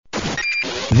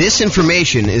This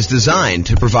information is designed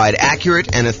to provide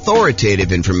accurate and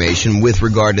authoritative information with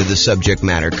regard to the subject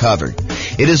matter covered.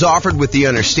 It is offered with the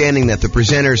understanding that the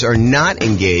presenters are not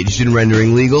engaged in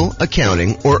rendering legal,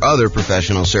 accounting, or other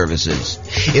professional services.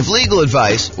 If legal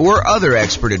advice or other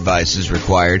expert advice is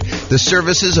required, the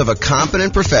services of a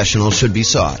competent professional should be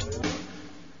sought.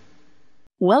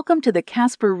 Welcome to the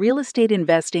Casper Real Estate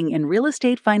Investing and Real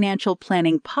Estate Financial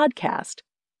Planning podcast.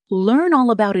 Learn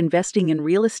all about investing in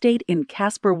real estate in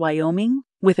Casper, Wyoming,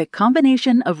 with a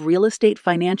combination of real estate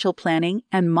financial planning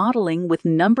and modeling with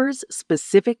numbers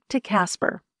specific to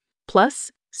Casper, plus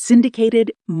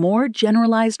syndicated, more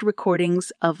generalized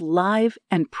recordings of live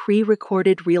and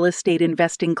pre-recorded real estate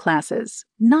investing classes,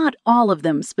 not all of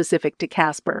them specific to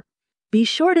Casper. Be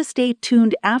sure to stay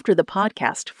tuned after the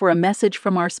podcast for a message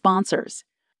from our sponsors.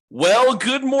 Well,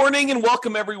 good morning and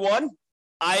welcome, everyone.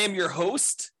 I am your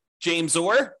host, James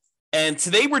Orr. And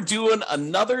today we're doing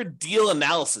another deal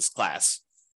analysis class.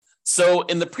 So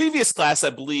in the previous class,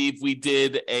 I believe we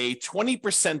did a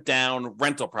 20% down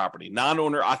rental property,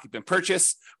 non-owner occupant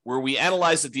purchase, where we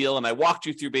analyzed the deal and I walked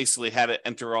you through basically how to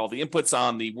enter all the inputs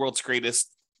on the world's greatest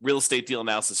real estate deal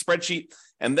analysis spreadsheet.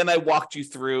 And then I walked you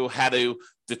through how to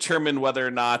determine whether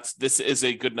or not this is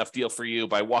a good enough deal for you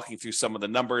by walking through some of the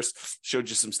numbers, showed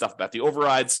you some stuff about the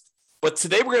overrides. But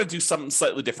today we're going to do something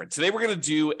slightly different. Today we're going to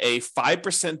do a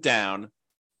 5% down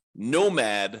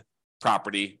Nomad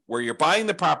property where you're buying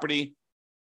the property,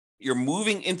 you're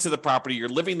moving into the property, you're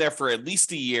living there for at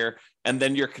least a year, and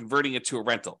then you're converting it to a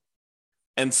rental.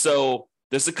 And so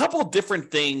there's a couple of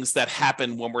different things that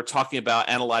happen when we're talking about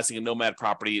analyzing a Nomad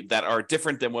property that are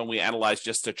different than when we analyze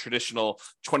just a traditional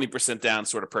 20% down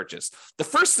sort of purchase. The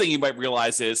first thing you might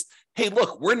realize is, hey,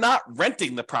 look, we're not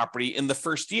renting the property in the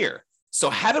first year. So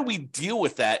how do we deal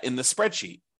with that in the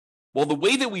spreadsheet? Well, the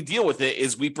way that we deal with it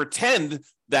is we pretend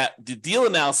that the deal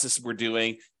analysis we're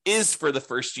doing is for the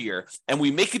first year, and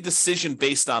we make a decision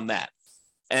based on that.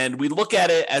 And we look at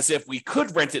it as if we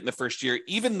could rent it in the first year,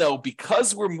 even though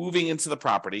because we're moving into the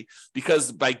property,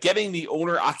 because by getting the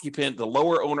owner-occupant, the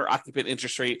lower owner-occupant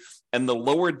interest rate, and the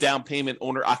lower down payment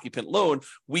owner-occupant loan,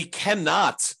 we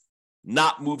cannot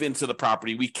not move into the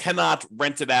property. We cannot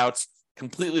rent it out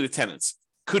completely to tenants.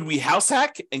 Could we house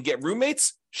hack and get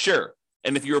roommates? Sure.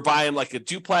 And if you were buying like a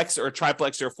duplex or a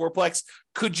triplex or a fourplex,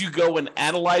 could you go and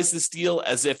analyze this deal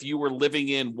as if you were living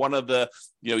in one of the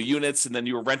units and then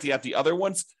you were renting out the other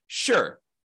ones? Sure.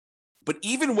 But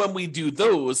even when we do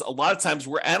those, a lot of times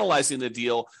we're analyzing the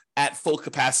deal at full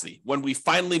capacity. When we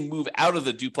finally move out of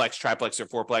the duplex, triplex, or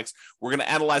fourplex, we're going to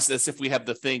analyze this if we have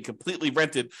the thing completely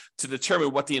rented to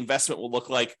determine what the investment will look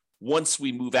like once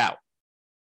we move out.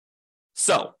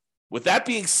 So, with that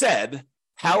being said,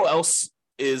 how else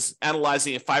is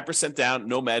analyzing a 5% down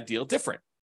Nomad deal different?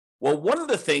 Well, one of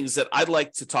the things that I'd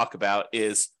like to talk about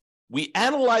is we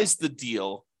analyze the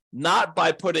deal not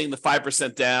by putting the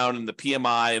 5% down and the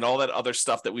PMI and all that other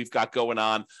stuff that we've got going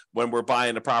on when we're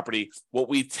buying a property. What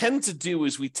we tend to do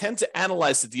is we tend to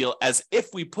analyze the deal as if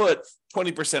we put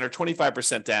 20% or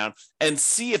 25% down and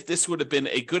see if this would have been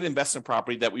a good investment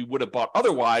property that we would have bought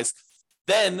otherwise.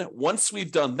 Then once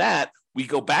we've done that, we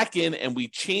go back in and we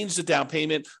change the down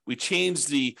payment, we change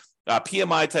the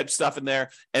PMI type stuff in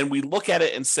there, and we look at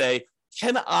it and say,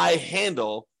 can I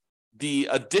handle the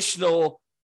additional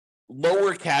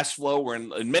lower cash flow, or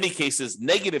in many cases,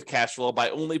 negative cash flow by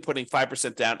only putting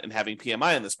 5% down and having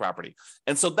PMI on this property?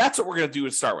 And so that's what we're going to do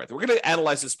to start with. We're going to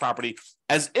analyze this property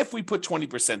as if we put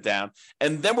 20% down,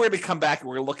 and then we're going to come back and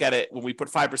we're going to look at it when we put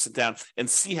 5% down and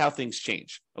see how things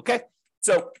change. Okay?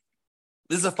 So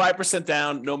this is a 5%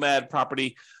 down Nomad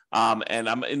property, and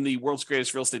I'm in the world's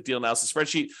greatest real estate deal analysis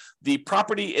spreadsheet. The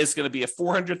property is going to be a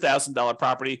 $400,000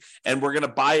 property, and we're going to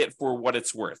buy it for what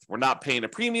it's worth. We're not paying a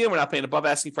premium. We're not paying above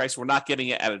asking price. We're not getting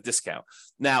it at a discount.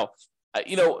 Now,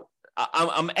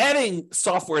 I'm adding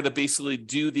software to basically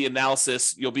do the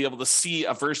analysis. You'll be able to see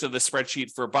a version of the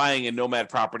spreadsheet for buying a Nomad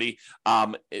property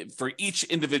for each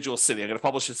individual city. I'm going to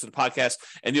publish this in the podcast,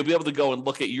 and you'll be able to go and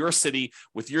look at your city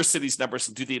with your city's numbers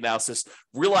and do the analysis.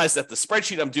 Realize that the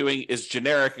spreadsheet I'm doing is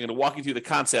generic. I'm going to walk you through the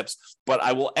concepts, but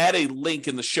I will add a link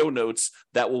in the show notes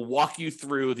that will walk you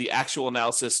through the actual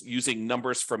analysis using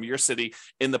numbers from your city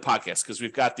in the podcast, because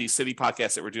we've got these city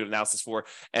podcasts that we're doing analysis for,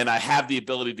 and I have the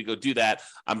ability to go do that.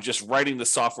 I'm just writing the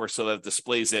software so that it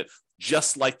displays it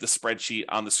just like the spreadsheet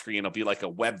on the screen. It'll be like a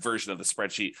web version of the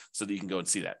spreadsheet so that you can go and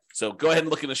see that. So go ahead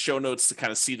and look in the show notes to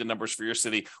kind of see the numbers for your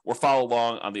city, or follow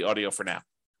along on the audio for now.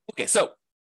 Okay, so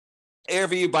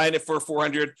ARV, buying it for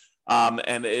 400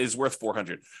 and it is worth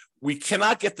 400. we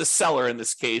cannot get the seller in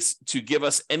this case to give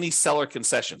us any seller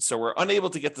concessions. So we're unable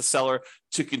to get the seller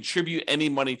to contribute any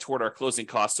money toward our closing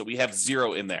costs. So we have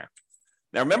zero in there.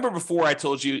 Now, remember before I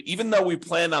told you, even though we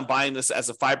plan on buying this as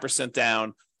a 5%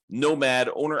 down Nomad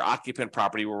owner-occupant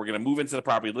property where we're going to move into the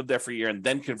property, live there for a year, and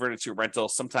then convert it to a rental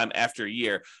sometime after a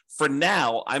year. For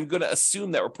now, I'm going to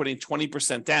assume that we're putting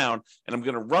 20% down, and I'm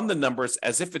going to run the numbers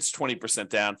as if it's 20%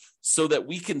 down so that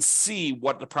we can see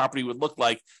what the property would look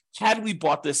like had we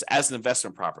bought this as an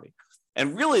investment property.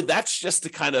 And really, that's just to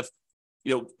kind of,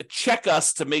 check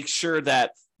us to make sure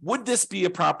that would this be a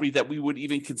property that we would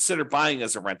even consider buying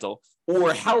as a rental,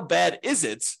 or how bad is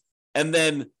it? And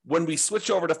then when we switch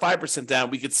over to 5% down,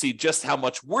 we could see just how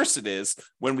much worse it is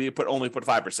when we only put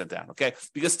 5% down, okay?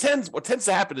 Because what tends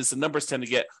to happen is the numbers tend to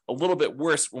get a little bit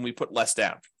worse when we put less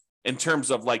down in terms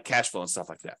of like cash flow and stuff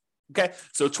like that, okay?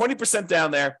 So 20%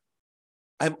 down there.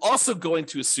 I'm also going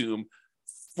to assume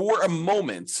for a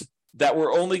moment that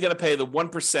we're only going to pay the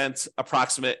 1%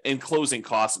 approximate in closing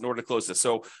costs in order to close this.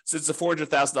 So since it's a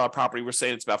 $400,000 property, we're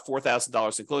saying it's about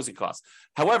 $4,000 in closing costs.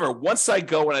 However, once I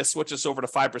go and I switch this over to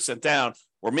 5% down,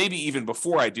 or maybe even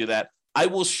before I do that, I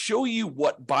will show you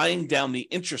what buying down the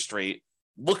interest rate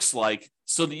looks like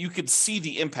so that you can see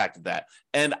the impact of that.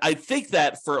 And I think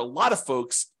that for a lot of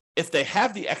folks, if they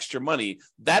have the extra money,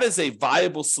 that is a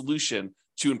viable solution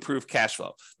to improve cash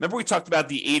flow. Remember, we talked about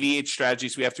the 88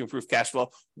 strategies we have to improve cash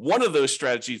flow. One of those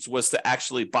strategies was to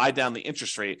actually buy down the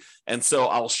interest rate. And so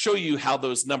I'll show you how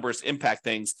those numbers impact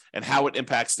things and how it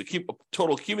impacts the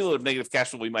total cumulative negative cash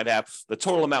flow we might have, the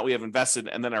total amount we have invested,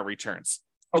 and then our returns.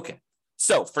 Okay,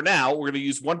 so for now, we're going to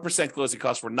use 1% closing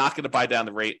costs. We're not going to buy down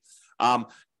the rate.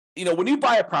 When you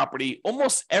buy a property,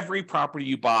 almost every property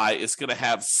you buy is going to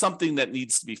have something that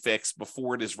needs to be fixed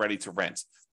before it is ready to rent.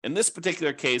 In this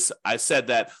particular case, I said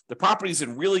that the property is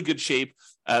in really good shape.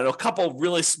 A couple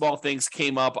really small things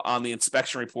came up on the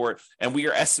inspection report, and we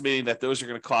are estimating that those are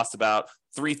going to cost about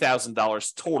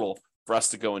 $3,000 total for us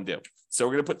to go and do. So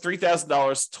we're going to put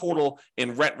 $3,000 total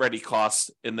in rent-ready costs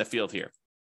in the field here.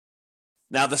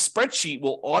 Now, the spreadsheet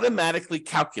will automatically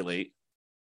calculate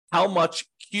how much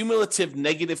cumulative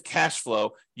negative cash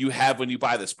flow you have when you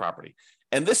buy this property.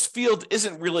 And this field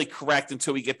isn't really correct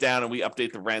until we get down and we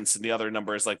update the rents and the other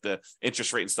numbers like the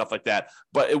interest rate and stuff like that.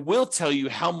 But it will tell you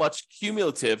how much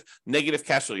cumulative negative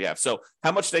cash flow you have. So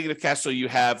how much negative cash flow you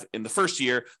have in the first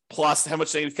year, plus how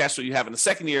much negative cash flow you have in the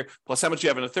second year, plus how much you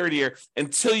have in the third year,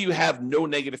 until you have no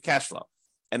negative cash flow.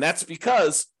 And that's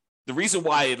because the reason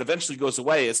why it eventually goes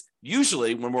away is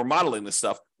usually when we're modeling this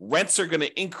stuff, rents are going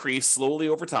to increase slowly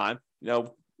over time,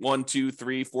 1, 2,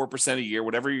 3, 4% a year,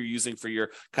 whatever you're using for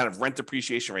your kind of rent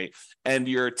appreciation rate. And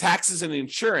your taxes and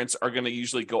insurance are going to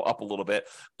usually go up a little bit,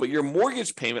 but your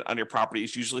mortgage payment on your property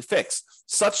is usually fixed,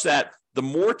 such that the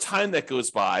more time that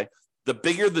goes by, the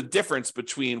bigger the difference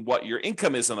between what your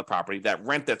income is on the property, that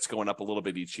rent that's going up a little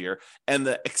bit each year, and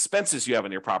the expenses you have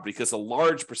on your property, because a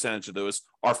large percentage of those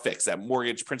are fixed. That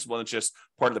mortgage, principal, and interest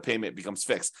part of the payment becomes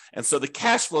fixed. And so the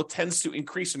cash flow tends to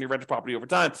increase in your rental property over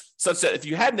time, such that if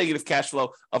you had negative cash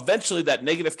flow, eventually that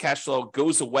negative cash flow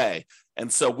goes away.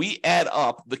 And so we add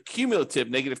up the cumulative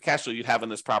negative cash flow you'd have on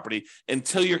this property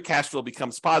until your cash flow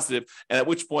becomes positive, and at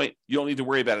which point you don't need to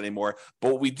worry about it anymore.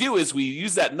 But what we do is we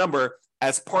use that number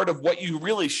as part of what you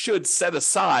really should set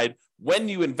aside when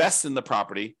you invest in the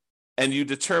property, and you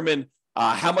determine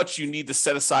how much you need to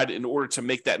set aside in order to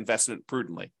make that investment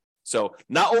prudently. So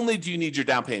not only do you need your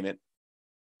down payment,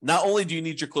 not only do you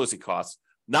need your closing costs,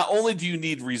 not only do you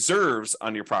need reserves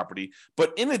on your property,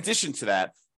 but in addition to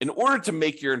that, in order to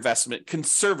make your investment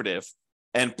conservative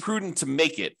and prudent to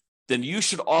make it, then you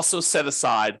should also set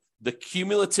aside the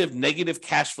cumulative negative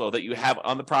cash flow that you have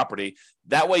on the property.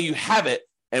 That way you have it.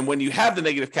 And when you have the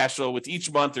negative cash flow with each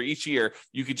month or each year,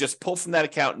 you could just pull from that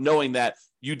account knowing that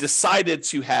you decided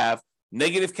to have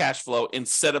negative cash flow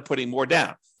instead of putting more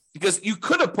down. Because you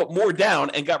could have put more down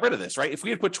and got rid of this, right? If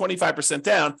we had put 25%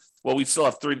 down, well, we still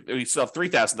have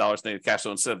 $3,000 negative cash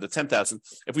flow instead of the $10,000.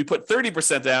 If we put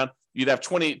 30% down, you'd have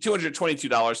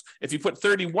 $222. If you put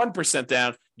 31%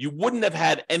 down, you wouldn't have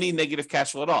had any negative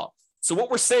cash flow at all. So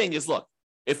what we're saying is, look,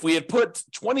 if we had put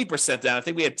 20% down, I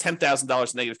think we had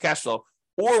 $10,000 negative cash flow,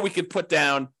 or we could put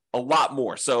down a lot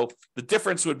more. So the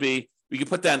difference would be we could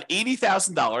put down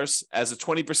 $80,000 as a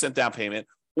 20% down payment,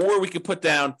 or we could put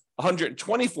down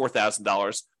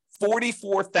 $124,000,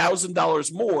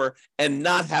 $44,000 more, and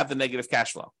not have the negative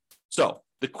cash flow. So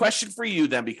the question for you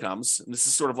then becomes, and this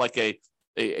is sort of like a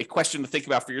question to think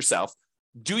about for yourself,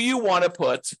 do you want to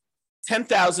put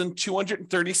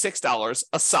 $10,236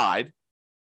 aside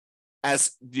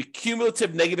as the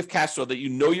cumulative negative cash flow that you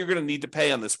know you're going to need to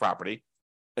pay on this property?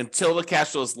 until the cash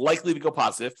flow is likely to go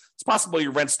positive. It's possible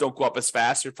your rents don't go up as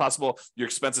fast. It's possible your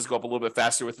expenses go up a little bit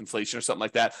faster with inflation or something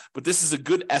like that. But this is a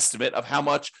good estimate of how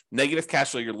much negative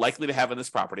cash flow you're likely to have in this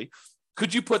property.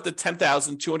 Could you put the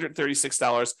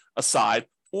 $10,236 aside,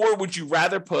 or would you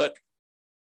rather put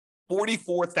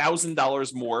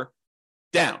 $44,000 more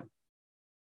down?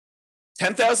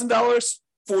 $10,000,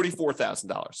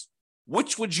 $44,000.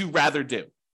 Which would you rather do?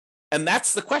 And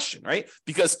that's the question, right?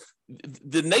 Because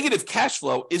the negative cash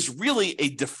flow is really a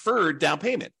deferred down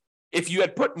payment. If you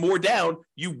had put more down,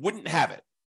 you wouldn't have it.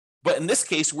 But in this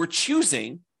case, we're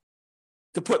choosing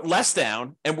to put less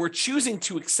down, and we're choosing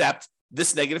to accept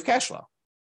this negative cash flow.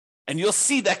 And you'll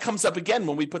see that comes up again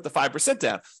when we put the 5%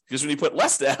 down, because when you put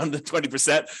less down than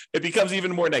 20%, it becomes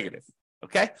even more negative.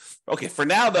 Okay. For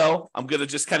now, though, I'm going to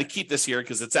just kind of keep this here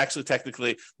because it's actually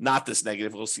technically not this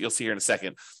negative. You'll see here in a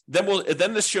second.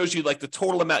 Then this shows you like the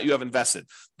total amount you have invested,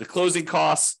 the closing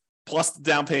costs plus the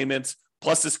down payment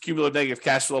plus this cumulative negative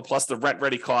cash flow plus the rent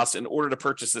ready costs in order to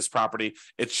purchase this property.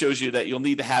 It shows you that you'll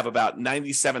need to have about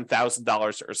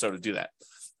 $97,000 or so to do that.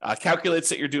 Calculates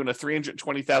that you're doing a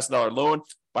 $320,000 loan,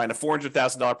 buying a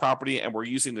 $400,000 property, and we're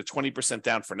using the 20%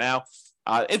 down for now.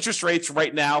 Interest rates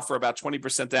right now for about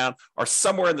 20% down are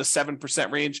somewhere in the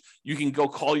 7% range. You can go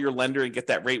call your lender and get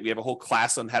that rate. We have a whole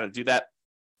class on how to do that.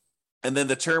 And then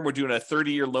the term, we're doing a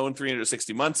 30-year loan,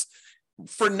 360 months.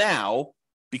 For now,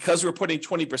 because we're putting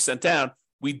 20% down,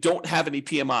 we don't have any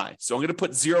PMI. So I'm going to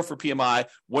put 0 for PMI.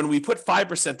 When we put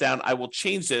 5% down, I will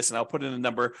change this and I'll put in a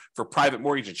number for private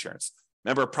mortgage insurance.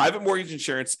 Remember, private mortgage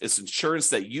insurance is insurance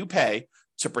that you pay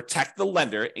to protect the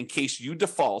lender in case you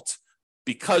default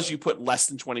because you put less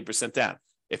than 20% down.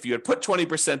 If you had put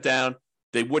 20% down,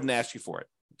 they wouldn't ask you for it.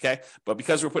 Okay. But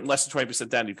because we're putting less than 20%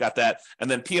 down, you've got that. And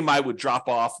then PMI would drop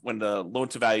off when the loan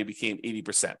to value became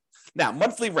 80%. Now,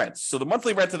 monthly rents. So the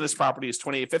monthly rent of this property is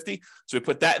 $2,850. So we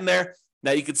put that in there.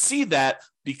 Now you can see that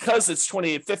because it's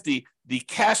 $2,850, the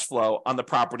cash flow on the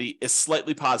property is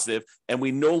slightly positive, and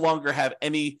we no longer have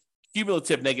any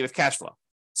cumulative negative cash flow.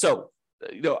 So,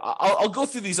 I'll go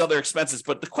through these other expenses,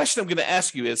 but the question I'm going to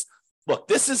ask you is, look,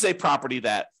 this is a property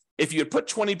that if you had put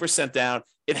 20% down,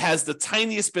 it has the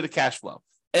tiniest bit of cash flow.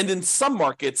 And in some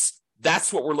markets,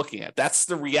 that's what we're looking at. That's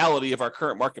the reality of our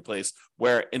current marketplace,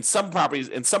 where in some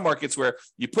markets where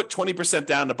you put 20%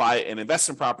 down to buy an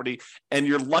investment property and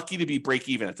you're lucky to be break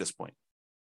even at this point,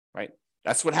 right?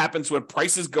 That's what happens when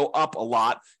prices go up a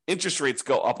lot, interest rates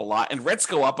go up a lot, and rents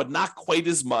go up, but not quite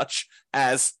as much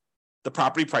as the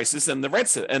property prices and the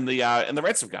rents and the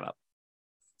rents have gone up.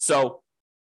 So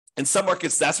in some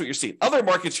markets, that's what you're seeing. Other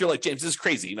markets, you're like, James, this is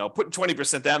crazy. Putting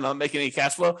 20% down, not making any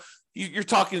cash flow. You're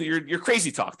talking, you're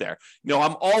crazy talk there.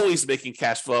 I'm always making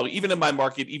cash flow, even in my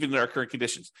market, even in our current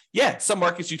conditions. Yeah, some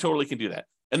markets you totally can do that.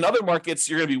 In other markets,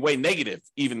 you're going to be way negative,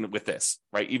 even with this,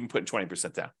 right? Even putting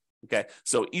 20% down. Okay,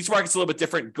 so each market's a little bit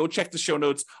different. Go check the show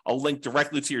notes. I'll link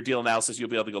directly to your deal analysis. You'll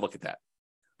be able to go look at that.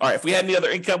 All right, if we had any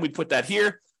other income, we'd put that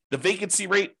here. The vacancy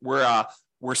rate,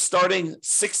 we're starting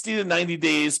 60 to 90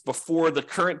 days before the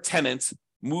current tenant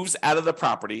moves out of the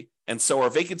property. And so our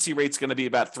vacancy rate is going to be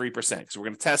about 3%. So we're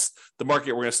going to test the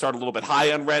market. We're going to start a little bit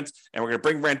high on rent, and we're going to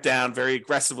bring rent down very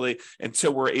aggressively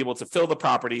until we're able to fill the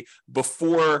property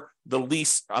before the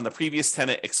lease on the previous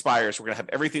tenant expires. We're going to have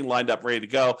everything lined up, ready to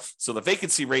go. So the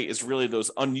vacancy rate is really those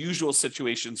unusual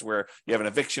situations where you have an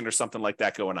eviction or something like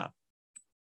that going on.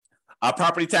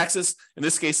 Property taxes, in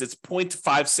this case, it's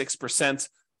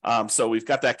 0.56%. So we've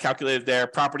got that calculated there.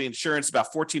 Property insurance,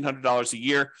 about $1,400 a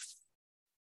year.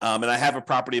 And I have a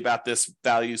property about this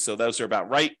value, so those are about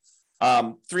right.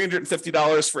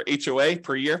 $350 for HOA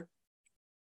per year.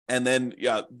 And then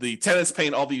the tenant's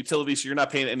paying all the utilities, so you're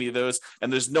not paying any of those.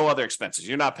 And there's no other expenses.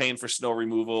 You're not paying for snow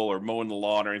removal or mowing the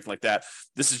lawn or anything like that.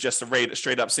 This is just a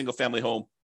straight up single family home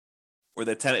where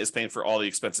the tenant is paying for all the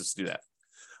expenses to do that.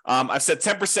 I've said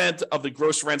 10% of the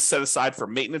gross rent set aside for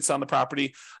maintenance on the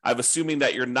property. I'm assuming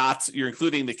that you're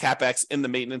including the CapEx in the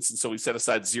maintenance. And so we set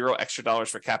aside $0 extra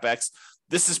for CapEx.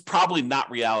 This is probably not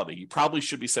reality. You probably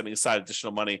should be setting aside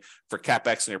additional money for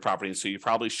CapEx in your property. And so you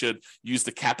probably should use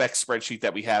the CapEx spreadsheet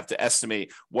that we have to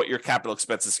estimate what your capital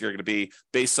expenses are going to be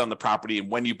based on the property and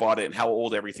when you bought it and how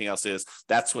old everything else is.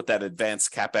 That's what that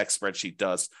advanced CapEx spreadsheet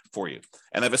does for you.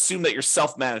 And I've assumed that you're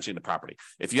self-managing the property.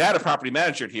 If you had a property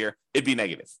manager here, it'd be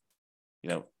negative,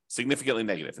 significantly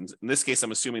negative. In this case,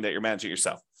 I'm assuming that you're managing it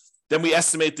yourself. Then we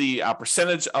estimate the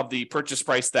percentage of the purchase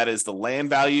price that is the land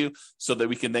value, so that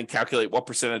we can then calculate what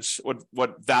percentage,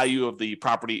 what value of the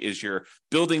property is your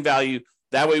building value.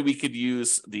 That way we could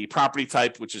use the property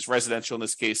type, which is residential in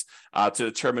this case, to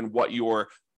determine what your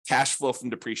cash flow from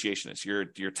depreciation is, your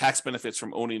tax benefits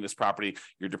from owning this property,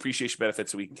 your depreciation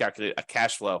benefits, so we can calculate a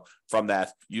cash flow from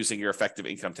that using your effective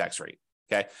income tax rate.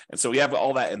 Okay. And so we have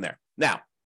all that in there. Now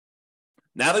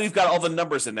that we've got all the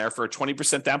numbers in there for a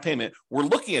 20% down payment, we're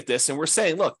looking at this and we're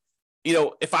saying, look,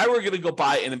 if I were going to go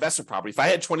buy an investment property, if I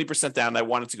had 20% down and I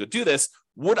wanted to go do this,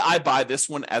 would I buy this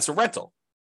one as a rental?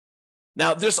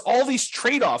 Now, there's all these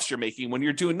trade-offs you're making when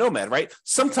you're doing Nomad, right?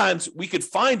 Sometimes we could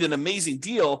find an amazing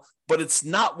deal, but it's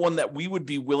not one that we would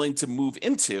be willing to move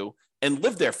into and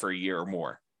live there for a year or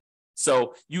more.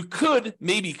 So you could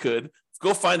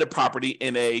go find a property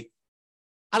in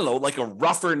like a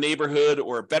rougher neighborhood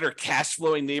or a better cash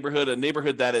flowing neighborhood, a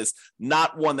neighborhood that is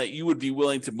not one that you would be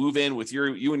willing to move in with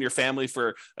you and your family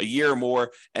for a year or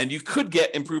more, and you could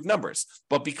get improved numbers.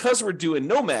 But because we're doing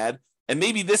Nomad, and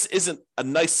maybe this isn't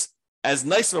as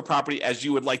nice of a property as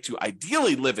you would like to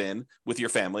ideally live in with your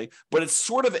family, but it's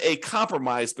sort of a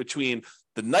compromise between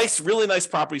the really nice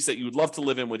properties that you would love to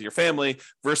live in with your family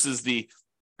versus the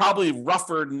probably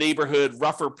rougher neighborhood,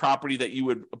 rougher property that you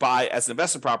would buy as an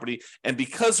investment property. And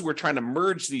because we're trying to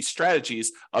merge these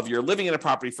strategies of you're living in a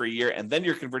property for a year and then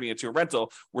you're converting it to a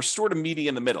rental, we're sort of meeting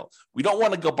in the middle. We don't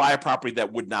want to go buy a property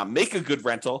that would not make a good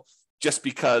rental just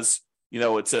because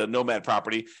it's a Nomad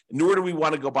property, nor do we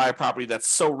want to go buy a property that's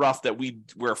so rough that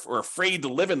we're afraid to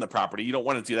live in the property. You don't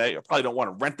want to do that. You probably don't want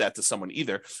to rent that to someone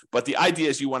either. But the idea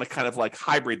is you want to kind of like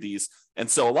hybrid these. And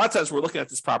so a lot of times we're looking at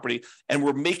this property and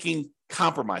we're making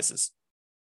compromises.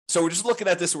 So we're just looking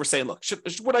at this and we're saying, look,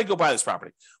 would I go buy this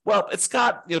property? Well, it's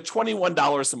got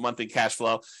 $21 a month in cash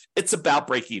flow. It's about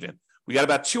break even. We got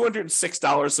about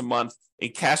 $206 a month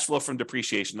in cash flow from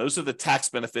depreciation. Those are the tax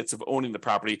benefits of owning the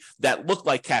property that look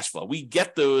like cash flow. We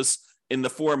get those in the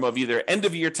form of either end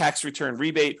of year tax return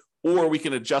rebate, or we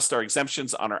can adjust our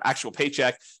exemptions on our actual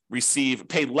paycheck,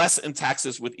 pay less in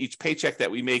taxes with each paycheck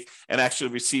that we make, and actually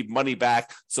receive money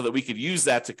back so that we could use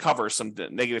that to cover some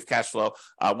negative cash flow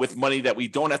with money that we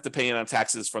don't have to pay in on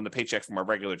taxes from the paycheck from our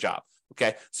regular job.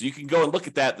 Okay, so you can go and look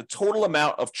at that. The total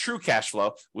amount of true cash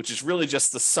flow, which is really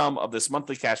just the sum of this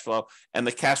monthly cash flow and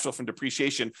the cash flow from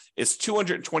depreciation, is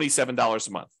 $227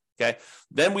 a month. Okay,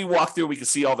 then we walk through, we can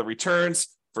see all the returns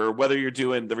for whether you're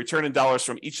doing the return in dollars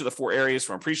from each of the four areas,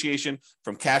 from appreciation,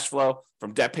 from cash flow,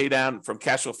 from debt pay down, from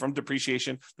cash flow from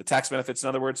depreciation, the tax benefits, in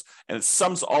other words, and it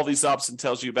sums all these up and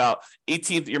tells you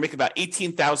you're making about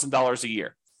 $18,000 a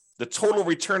year. The total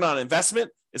return on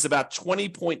investment is about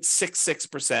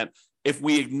 20.66% if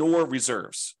we ignore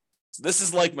reserves. So this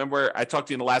is like, remember I talked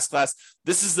to you in the last class,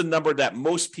 this is the number that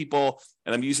most people,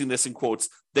 and I'm using this in quotes,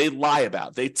 they lie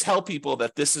about. They tell people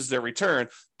that this is their return,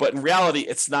 but in reality,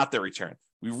 it's not their return.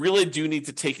 We really do need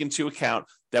to take into account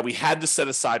that we had to set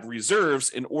aside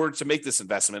reserves in order to make this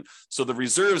investment. So the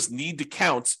reserves need to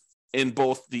count in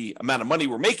both the amount of money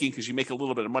we're making, because you make a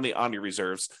little bit of money on your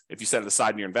reserves if you set it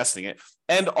aside and you're investing it,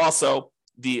 and also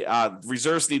the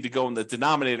reserves need to go in the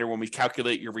denominator when we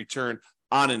calculate your return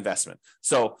on investment.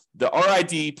 So the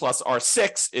RID plus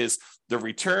R6 is the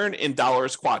return in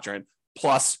dollars quadrant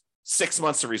plus 6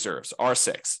 months of reserves,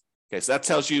 R6. Okay, so that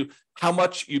tells you how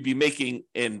much you'd be making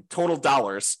in total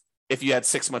dollars if you had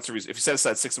 6 months of if you set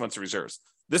aside 6 months of reserves.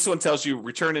 This one tells you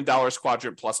return in dollars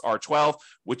quadrant plus R12,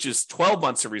 which is 12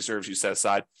 months of reserves you set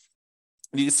aside.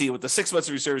 And you can see with the 6 months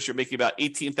of reserves, you're making about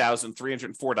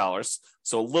 $18,304.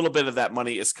 So a little bit of that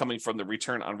money is coming from the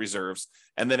return on reserves.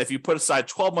 And then if you put aside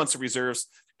 12 months of reserves,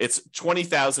 it's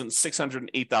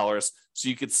 $20,608. So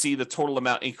you could see the total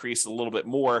amount increase a little bit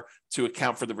more to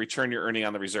account for the return you're earning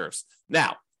on the reserves.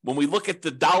 Now, when we look at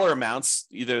the dollar amounts,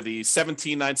 either the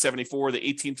 $17,974, the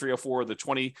 $18,304, the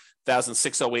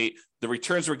 $20,608, the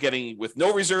returns we're getting with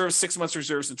no reserves, 6 months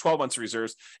reserves, and 12 months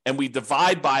reserves, and we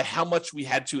divide by how much we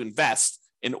had to invest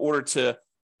in order to,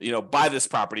 buy this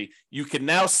property, you can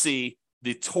now see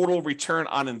the total return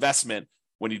on investment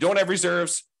when you don't have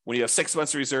reserves, when you have 6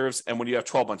 months reserves, and when you have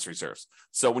 12 months reserves.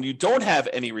 So when you don't have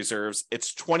any reserves,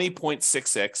 it's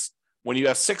 20.66. When you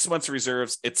have 6 months of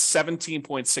reserves, it's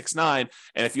 17.69.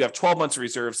 And if you have 12 months of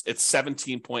reserves, it's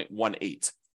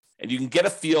 17.18. And you can get a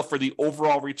feel for the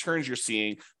overall returns you're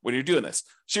seeing when you're doing this.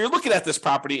 So you're looking at this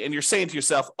property and you're saying to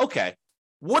yourself, okay,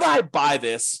 would I buy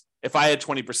this if I had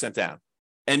 20% down?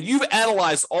 And you've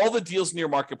analyzed all the deals in your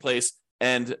marketplace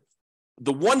and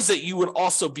the ones that you would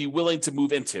also be willing to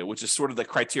move into, which is sort of the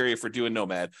criteria for doing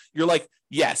Nomad. You're like,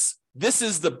 yes, this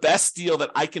is the best deal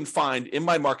that I can find in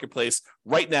my marketplace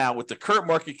right now with the current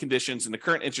market conditions and the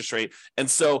current interest rate. And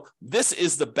so this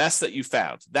is the best that you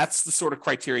found. That's the sort of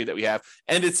criteria that we have,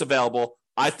 and it's available.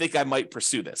 I think I might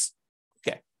pursue this.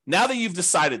 Okay. Now that you've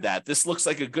decided that this looks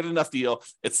like a good enough deal,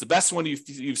 it's the best one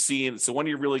you've seen, it's the one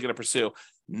you're really going to pursue.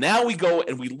 Now we go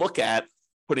and we look at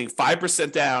putting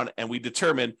 5% down, and we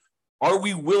determine, are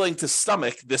we willing to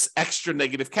stomach this extra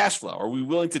negative cash flow? Are we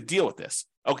willing to deal with this?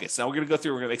 Okay, so now we're going to go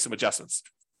through, we're going to make some adjustments.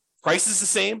 Price is the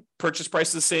same, purchase price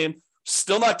is the same,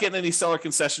 still not getting any seller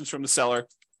concessions from the seller.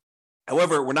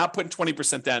 However, we're not putting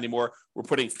 20% down anymore, we're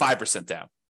putting 5% down,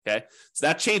 okay? So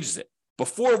that changes it.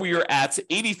 Before we were at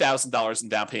 $80,000 in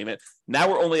down payment, now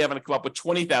we're only having to come up with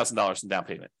 $20,000 in down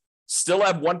payment. Still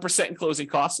have 1% in closing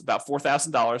costs, about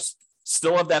 $4,000.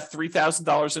 Still have that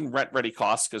 $3,000 in rent ready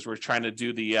costs because we're trying to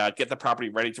do the get the property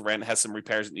ready to rent, has some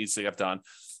repairs that needs to get done.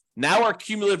 Now our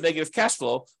cumulative negative cash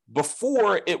flow,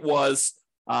 before it was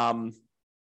I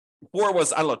don't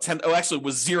know, 10, actually it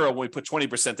was zero when we put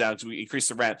 20% down because we increased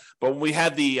the rent. But when we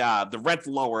had the rent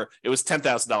lower, it was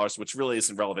 $10,000, which really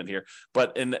isn't relevant here.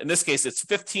 But in this case, it's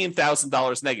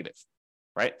 $15,000 negative,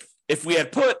 right? If we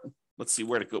had put, let's see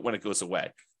when it goes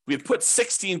away. We had put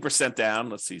 16%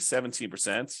 down, let's see,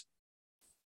 17%.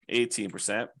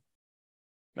 18%,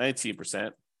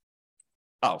 19%.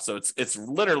 Oh, so it's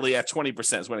literally at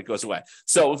 20% is when it goes away.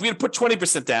 So if we had put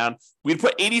 20% down, we'd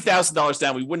put $80,000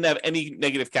 down, we wouldn't have any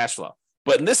negative cash flow.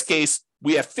 But in this case,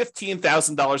 we have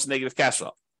 $15,000 negative cash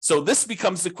flow. So this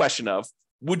becomes the question of,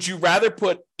 would you rather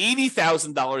put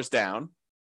 $80,000 down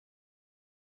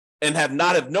and have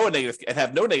no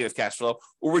negative cash flow,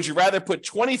 or would you rather put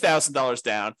 $20,000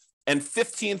 down and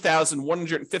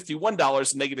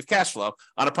 $15,151 in negative cash flow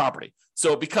on a property?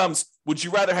 So it becomes, would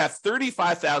you rather have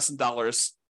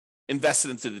 $35,000 invested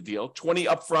into the deal, 20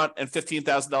 upfront and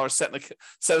 $15,000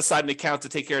 set aside in an account to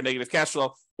take care of negative cash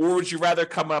flow, or would you rather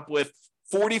come up with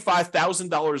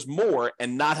 $45,000 more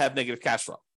and not have negative cash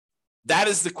flow? That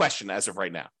is the question as of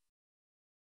right now.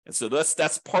 And so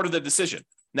that's part of the decision.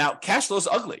 Now, cash flow is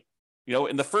ugly.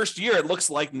 In the first year, it looks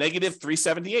like negative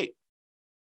 $378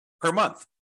 per month.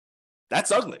 That's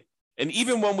ugly. And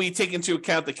even when we take into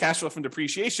account the cash flow from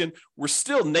depreciation, we're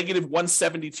still negative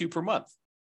 $172 per month.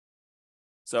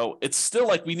 So it's still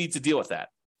like we need to deal with that.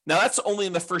 Now, that's only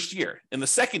in the first year. In the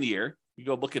second year, you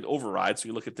go look at overrides. So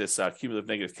you look at this cumulative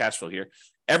negative cash flow here.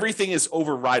 Everything is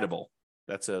overridable.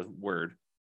 That's a word.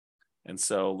 And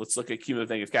so let's look at cumulative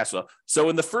negative cash flow. So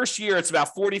in the first year, it's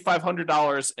about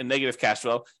 $4,500 in negative cash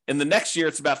flow. In the next year,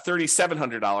 it's about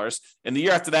 $3,700. In the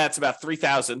year after that, it's about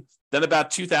 $3,000. Then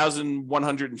about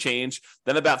 $2,100 and change.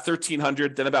 Then about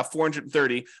 $1,300. Then about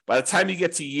 $430. By the time you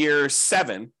get to year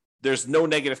 7, there's no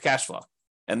negative cash flow.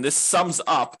 And this sums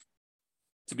up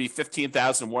to be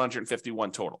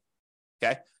 $15,151 total.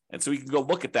 Okay. And so we can go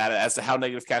look at that as to how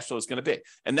negative cash flow is going to be.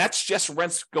 And that's just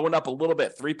rents going up a little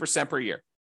bit, 3% per year.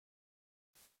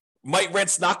 Might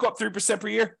rents not go up 3% per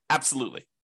year? Absolutely.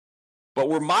 But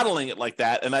we're modeling it like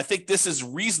that. And I think this is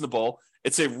reasonable.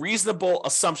 It's a reasonable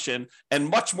assumption and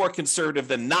much more conservative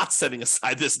than not setting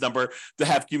aside this number to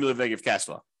have cumulative negative cash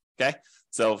flow. Okay.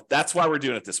 So that's why we're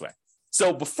doing it this way.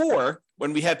 So before,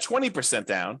 when we had 20%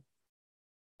 down,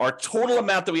 our total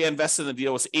amount that we invested in the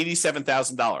deal was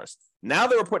 $87,000. Now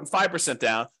that we're putting 5%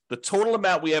 down, the total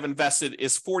amount we have invested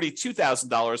is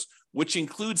 $42,000, which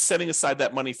includes setting aside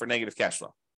that money for negative cash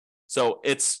flow. So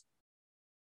it's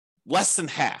less than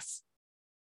half,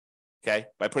 okay,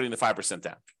 by putting the 5%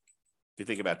 down, if you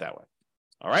think about it that way.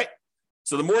 All right.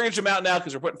 So the mortgage amount now,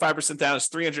 because we're putting 5% down, is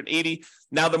 $380.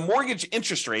 Now the mortgage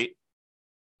interest rate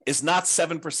is not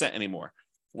 7% anymore.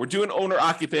 We're doing owner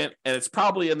occupant, and it's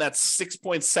probably in that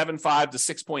 6.75 to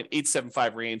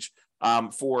 6.875 range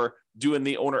for doing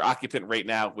the owner occupant rate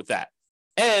now with that.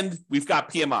 And we've got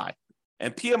PMI.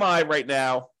 And PMI right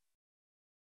now,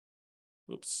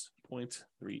 0.38.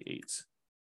 0.038.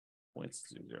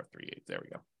 There we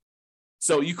go.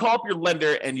 So you call up your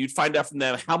lender and you'd find out from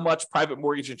them how much private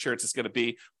mortgage insurance is going to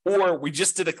be. Or we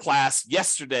just did a class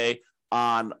yesterday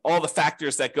on all the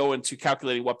factors that go into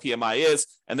calculating what PMI is.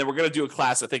 And then we're going to do a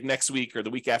class, I think next week or the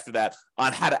week after that,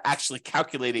 on how to actually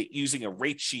calculate it using a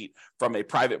rate sheet from a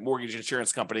private mortgage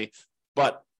insurance company.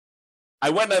 But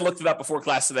I went and I looked it up before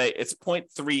class today. It's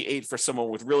 0.38 for someone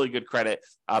with really good credit,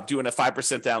 doing a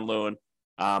 5% down loan,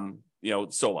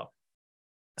 solo.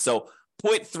 So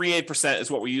 0.38% is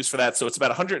what we use for that. So it's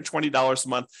about $120 a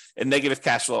month in negative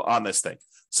cash flow on this thing.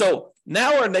 So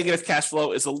now our negative cash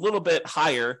flow is a little bit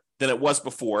higher than it was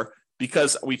before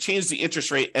because we changed the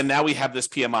interest rate and now we have this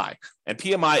PMI. And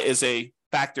PMI is a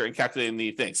factor in calculating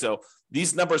the thing. So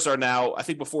these numbers are now, I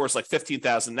think before it's like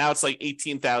 $15,000. Now it's like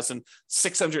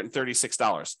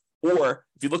 $18,636. Or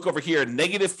if you look over here,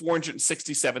 negative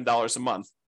 $467 a month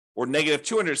or negative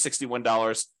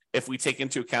 $261 if we take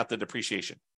into account the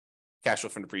depreciation, cash flow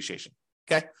from depreciation.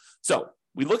 Okay. So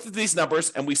we looked at these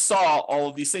numbers and we saw all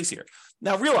of these things here.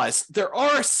 Now realize there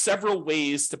are several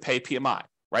ways to pay PMI,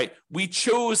 right? We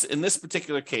chose in this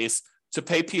particular case to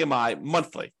pay PMI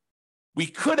monthly. We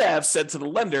could have said to the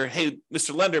lender, hey,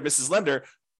 Mr. Lender, Mrs. Lender,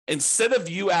 instead of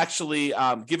you actually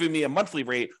giving me a monthly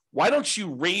rate, why don't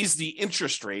you raise the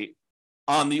interest rate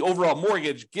on the overall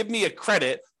mortgage? Give me a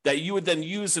credit that you would then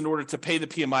use in order to pay the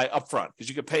PMI upfront, because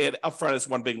you could pay it upfront as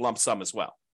one big lump sum as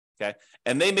well. Okay.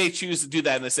 And they may choose to do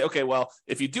that. And they say, okay, well,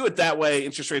 if you do it that way,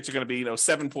 interest rates are going to be,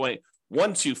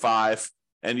 7.125,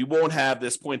 and you won't have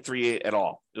this 0.38 at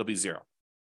all. It'll be zero.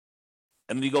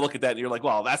 And then you go look at that and you're like,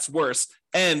 well, that's worse.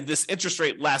 And this interest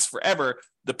rate lasts forever.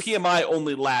 The PMI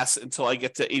only lasts until I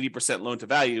get to 80% loan to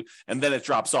value, and then it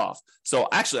drops off. So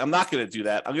actually, I'm not going to do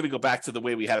that. I'm going to go back to the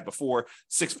way we had it before,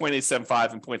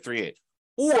 6.875 and 0.38.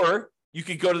 Or you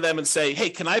could go to them and say, hey,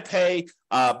 can I pay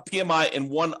PMI in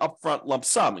one upfront lump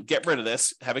sum and get rid of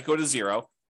this, have it go to zero,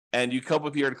 and you come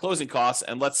up here to closing costs,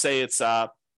 and let's say it's,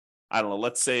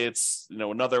 let's say it's,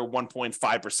 another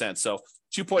 1.5%. So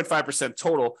 2.5%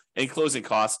 total in closing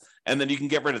costs, and then you can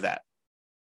get rid of that.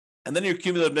 And then your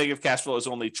cumulative negative cash flow is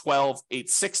only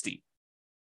 12,860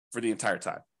 for the entire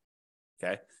time.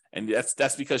 Okay. And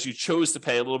that's because you chose to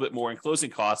pay a little bit more in closing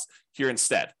costs here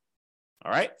instead.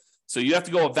 All right. So you have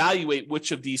to go evaluate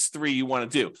which of these three you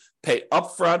want to do. Pay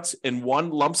upfront in one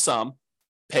lump sum,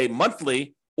 pay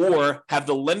monthly, or have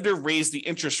the lender raise the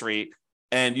interest rate,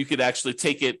 and you could actually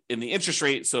take it in the interest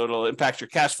rate, so it'll impact your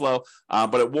cash flow,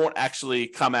 but it won't actually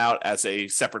come out as a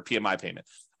separate PMI payment.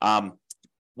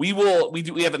 We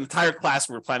have an entire class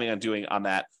we're planning on doing on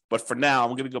that, but for now,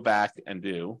 I'm going to go back and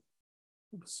do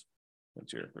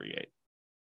 0.038.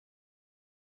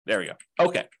 There we go.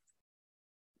 Okay.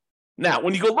 Now,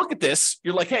 when you go look at this,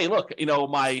 you're like, hey, look,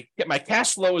 my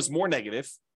cash flow is more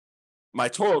negative. My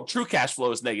total true cash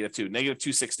flow is negative too, negative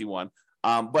 261.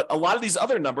 But a lot of these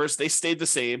other numbers, they stayed the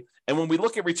same. And when we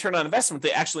look at return on investment,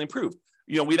 they actually improved.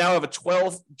 We now have a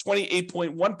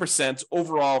 28.1%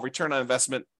 overall return on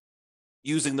investment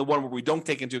using the one where we don't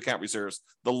take into account reserves,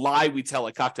 the lie we tell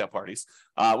at cocktail parties.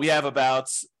 We have about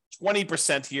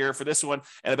 20% here for this one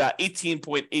and about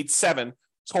 18.87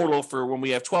 total for when we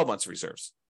have 12 months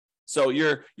reserves. So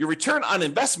your return on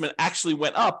investment actually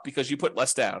went up because you put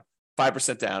less down,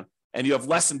 5% down, and you have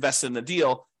less invested in the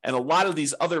deal. And a lot of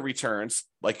these other returns,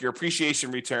 like your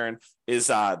appreciation return is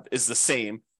the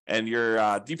same, and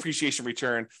your depreciation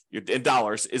return in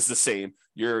dollars is the same.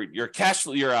 Your cash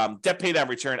flow, your debt pay down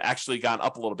return actually gone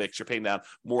up a little bit because you're paying down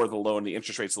more of the loan. The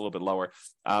interest rate's a little bit lower,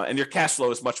 and your cash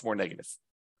flow is much more negative.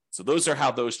 So those are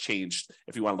how those changed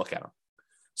if you want to look at them.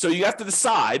 So you have to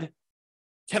decide,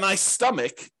 can I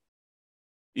stomach,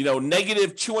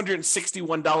 negative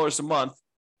 $261 a month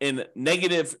in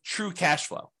negative true cash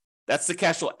flow? That's the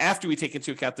cash flow after we take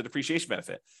into account the depreciation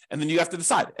benefit. And then you have to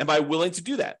decide, am I willing to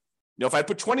do that? If I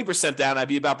put 20% down, I'd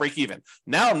be about break even.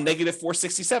 Now I'm negative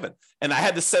 467. And I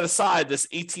had to set aside this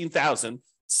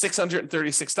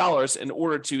 $18,636 in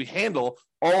order to handle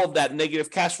all of that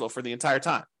negative cash flow for the entire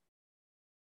time.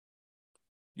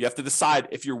 You have to decide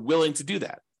if you're willing to do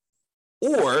that.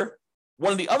 Or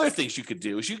one of the other things you could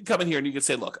do is you can come in here and you can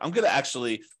say, look, I'm going to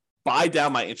actually buy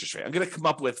down my interest rate. I'm going to come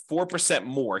up with 4%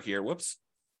 more here.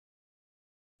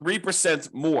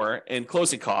 3% more in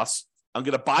closing costs. I'm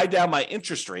going to buy down my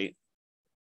interest rate.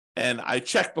 And I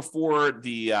checked before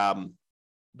the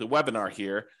webinar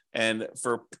here, and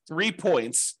for 3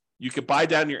 points, you could buy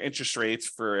down your interest rates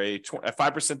for a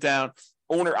 5% down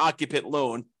owner-occupant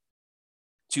loan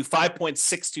to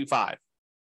 5.625.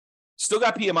 Still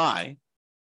got PMI,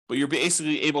 but you're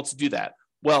basically able to do that.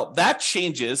 Well, that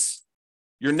changes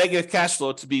your negative cash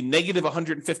flow to be negative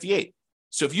 158.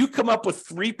 So if you come up with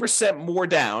 3% more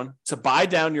down to buy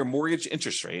down your mortgage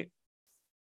interest rate,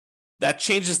 that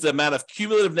changes the amount of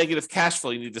cumulative negative cash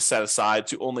flow you need to set aside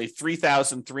to only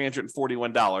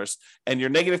 $3,341. And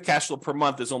your negative cash flow per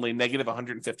month is only negative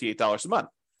 $158 a month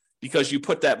because you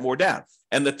put that more down.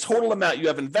 And the total amount you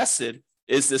have invested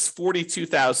is this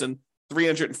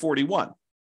 $42,341.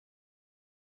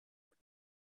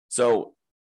 So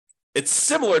it's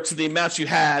similar to the amounts you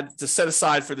had to set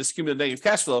aside for this cumulative negative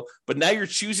cash flow, but now you're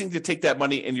choosing to take that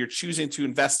money and you're choosing to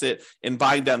invest it in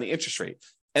buying down the interest rate.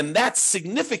 And that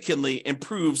significantly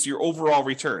improves your overall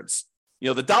returns.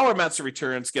 The dollar amounts of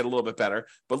returns get a little bit better,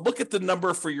 but look at the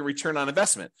number for your return on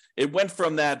investment. It went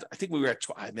from that, I think we were at,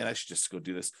 I should just go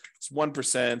do this. It's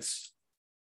 1%,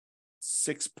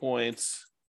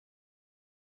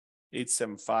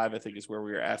 6.875, I think is where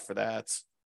we were at for that.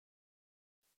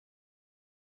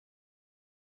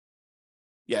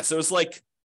 Yeah, so it's like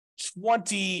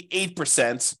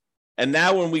 28%. And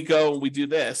now when we go and we do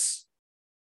this,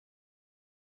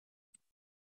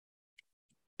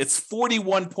 it's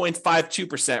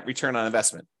 41.52% return on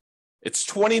investment. It's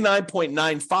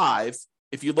 29.95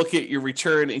 if you look at your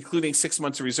return, including 6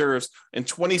 months of reserves, and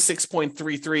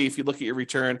 26.33 if you look at your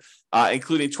return,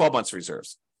 including 12 months of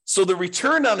reserves. So the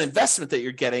return on investment that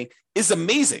you're getting is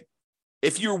amazing.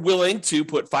 If you're willing to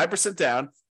put 5% down,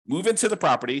 move into the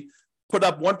property, put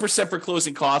up 1% for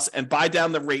closing costs, and buy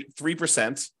down the rate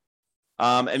 3%,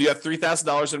 and you have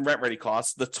 $3,000 in rent-ready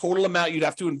costs, the total amount you'd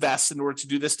have to invest in order to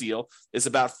do this deal is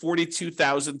about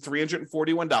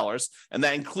 $42,341, and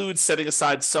that includes setting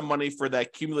aside some money for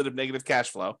that cumulative negative cash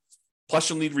flow. Plus,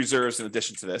 you'll need reserves in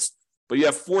addition to this. But you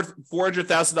have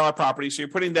 $400,000 property, so you're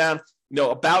putting down,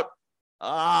 about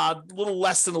a little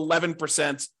less than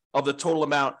 11% of the total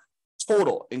amount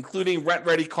total, including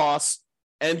rent-ready costs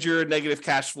and your negative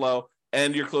cash flow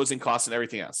and your closing costs and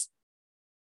everything else.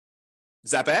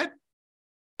 Is that bad?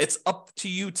 It's up to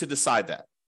you to decide that.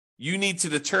 You need to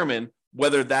determine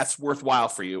whether that's worthwhile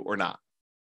for you or not.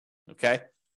 Okay?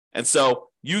 And so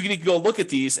you can go look at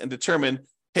these and determine,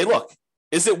 hey, look,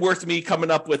 is it worth me coming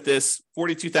up with this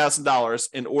 $42,000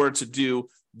 in order to do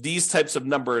these types of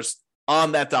numbers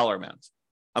on that dollar amount?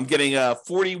 I'm getting a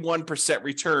 41%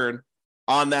 return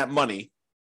on that money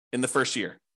in the first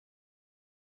year.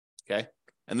 Okay?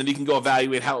 And then you can go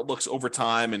evaluate how it looks over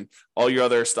time and all your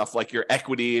other stuff like your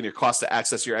equity and your cost to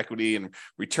access your equity and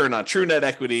return on true net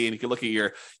equity. And you can look at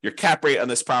your cap rate on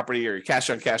this property or your cash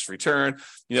on cash return.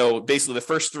 Basically the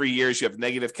first 3 years you have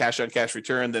negative cash on cash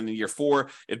return. Then in year 4,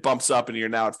 it bumps up and you're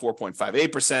now at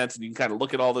 4.58%. And you can kind of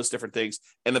look at all those different things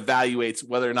and evaluate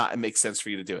whether or not it makes sense for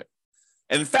you to do it.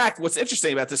 And in fact, what's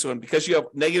interesting about this one, because you have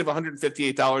negative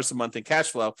 $158 a month in cash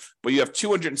flow, but you have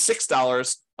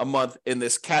 $206 a month in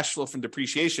this cash flow from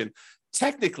depreciation,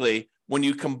 technically, when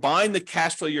you combine the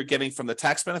cash flow you're getting from the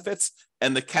tax benefits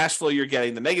and the cash flow you're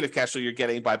getting, the negative cash flow you're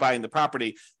getting by buying the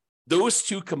property, those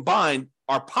two combined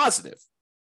are positive.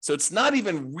 So it's not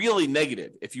even really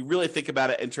negative if you really think about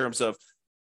it in terms of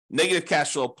negative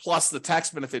cash flow plus the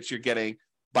tax benefits you're getting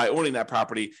by owning that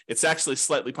property. It's actually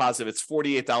slightly positive. It's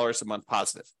 $48 a month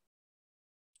positive,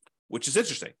 which is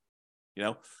interesting.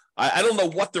 I don't know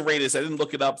what the rate is. I didn't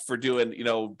look it up for doing,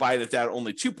 buying it down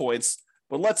only 2 points,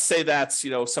 but let's say that's,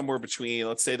 somewhere between,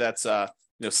 let's say that's,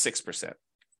 6%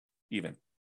 even.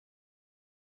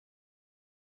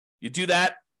 You do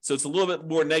that. So it's a little bit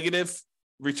more negative.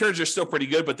 Returns are still pretty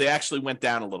good, but they actually went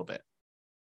down a little bit.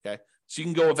 Okay. So you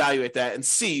can go evaluate that and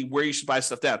see where you should buy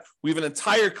stuff down. We have an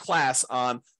entire class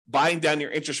on buying down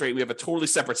your interest rate. We have a totally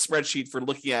separate spreadsheet for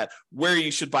looking at where you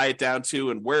should buy it down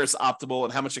to and where it's optimal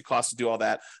and how much it costs to do all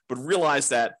that. But realize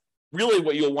that really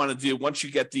what you'll want to do once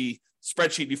you get the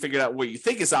spreadsheet, you figure out what you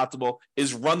think is optimal,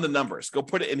 is run the numbers. Go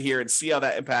put it in here and see how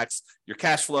that impacts your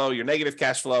cash flow, your negative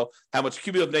cash flow, how much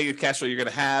cumulative negative cash flow you're going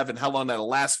to have and how long that'll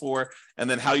last for, and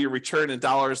then how your return in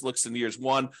dollars looks in year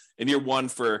one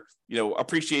for,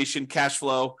 appreciation, cash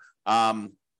flow,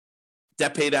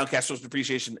 debt pay down, cash flow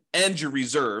depreciation, and your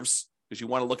reserves, because you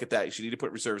want to look at that. You should need to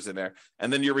put reserves in there.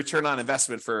 And then your return on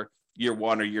investment for year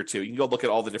 1 or year 2. You can go look at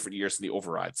all the different years in the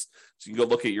overrides. So you can go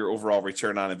look at your overall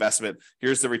return on investment.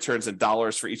 Here's the returns in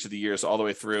dollars for each of the years all the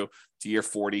way through to year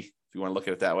 40, if you want to look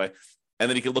at it that way. And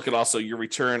then you can look at also your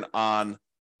return on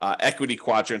equity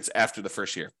quadrants after the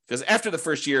first year. Because after the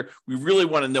first year, we really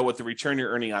want to know what the return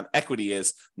you're earning on equity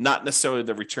is, not necessarily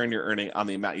the return you're earning on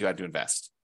the amount you had to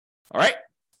invest. All right.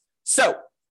 So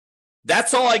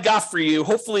that's all I got for you.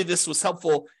 Hopefully this was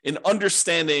helpful in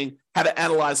understanding how to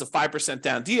analyze a 5%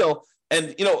 down deal.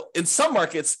 And, in some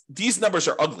markets, these numbers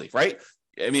are ugly, right?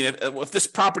 I mean, if this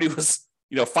property was,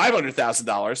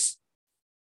 $500,000,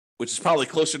 which is probably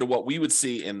closer to what we would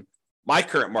see in my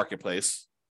current marketplace,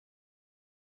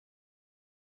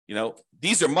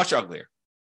 these are much uglier.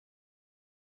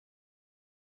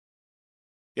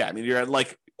 Yeah, I mean, you're at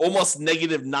like almost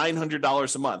negative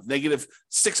 $900 a month, negative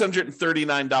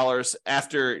 $639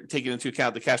 after taking into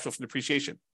account the cash flow from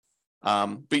depreciation.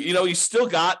 But you still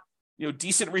got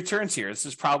decent returns here. This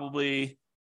is probably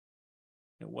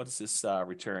what is this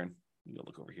return? You go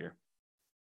look over here.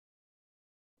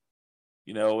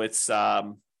 It's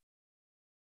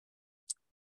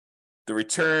the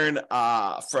return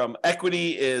from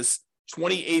equity is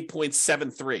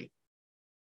 28.73.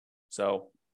 So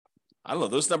I don't know.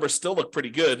 Those numbers still look pretty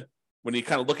good when you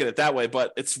kind of look at it that way,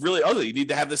 but it's really ugly. You need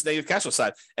to have this negative cash flow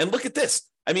side. And look at this.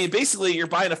 I mean, basically, you're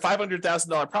buying a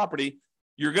 $500,000 property.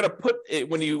 You're going to put it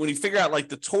when you figure out like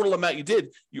the total amount you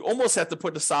did. You almost have to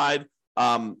put aside,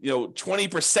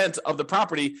 20% of the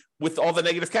property with all the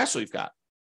negative cash flow you've got.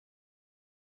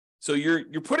 So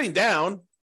you're putting down,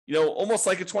 almost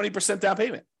like a 20% down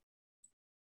payment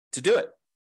to do it.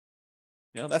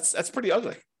 That's pretty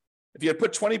ugly. If you had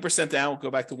put 20% down,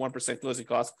 go back to 1% closing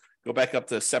costs, go back up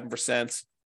to 7%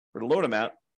 for the loan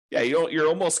amount, yeah, you're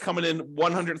almost coming in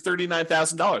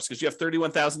 $139,000 because you have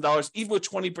 $31,000 even with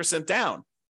 20% down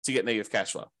to get negative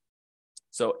cash flow.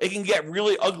 So it can get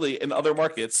really ugly in other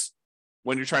markets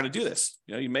when you're trying to do this.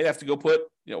 You may have to go put,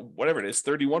 whatever it is,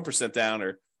 31% down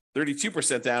or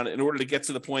 32% down in order to get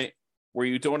to the point where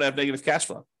you don't have negative cash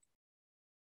flow.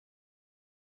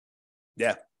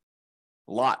 Yeah,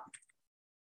 a lot.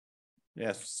 Yeah,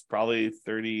 it's probably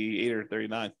 38 or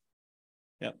 39.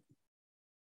 Yeah.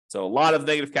 So a lot of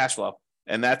negative cash flow,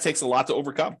 and that takes a lot to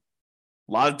overcome.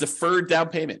 A lot of deferred down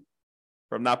payment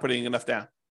from not putting enough down.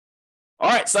 All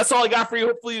right, so that's all I got for you.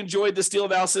 Hopefully you enjoyed this deal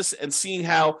analysis and seeing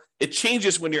how it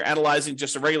changes when you're analyzing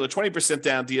just a regular 20%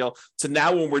 down deal to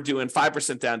now when we're doing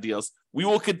 5% down deals. We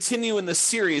will continue in this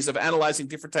series of analyzing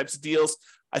different types of deals.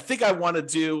 I think I want to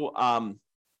do, I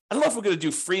don't know if we're going to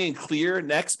do free and clear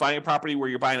next, buying a property where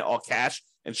you're buying it all cash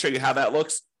and show you how that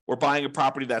looks, or buying a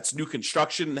property that's new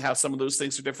construction and how some of those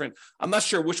things are different. I'm not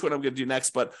sure which one I'm going to do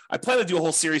next, but I plan to do a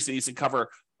whole series of these and cover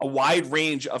a wide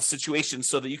range of situations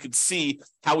so that you can see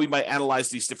how we might analyze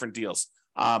these different deals.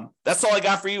 That's all I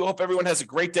got for you. Hope everyone has a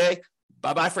great day.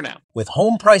 Bye-bye for now. With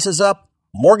home prices up,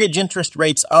 mortgage interest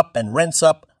rates up, and rents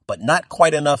up, but not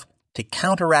quite enough to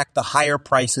counteract the higher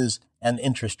prices and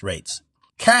interest rates.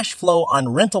 Cash flow on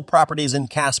rental properties in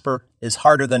Casper is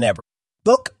harder than ever.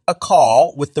 Book a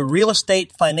call with the Real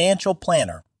Estate Financial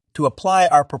Planner to apply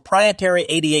our proprietary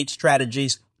 88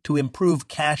 strategies to improve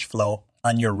cash flow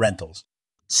on your rentals.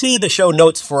 See the show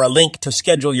notes for a link to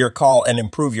schedule your call and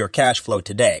improve your cash flow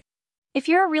today. If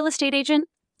you're a real estate agent,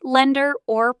 lender,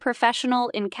 or professional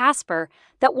in Casper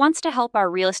that wants to help our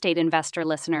real estate investor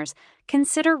listeners,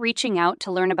 consider reaching out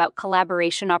to learn about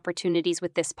collaboration opportunities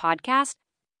with this podcast.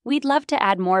 We'd love to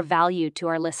add more value to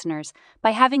our listeners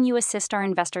by having you assist our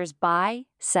investors buy,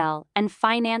 sell, and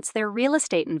finance their real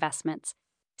estate investments.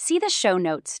 See the show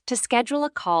notes to schedule a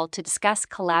call to discuss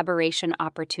collaboration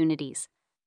opportunities.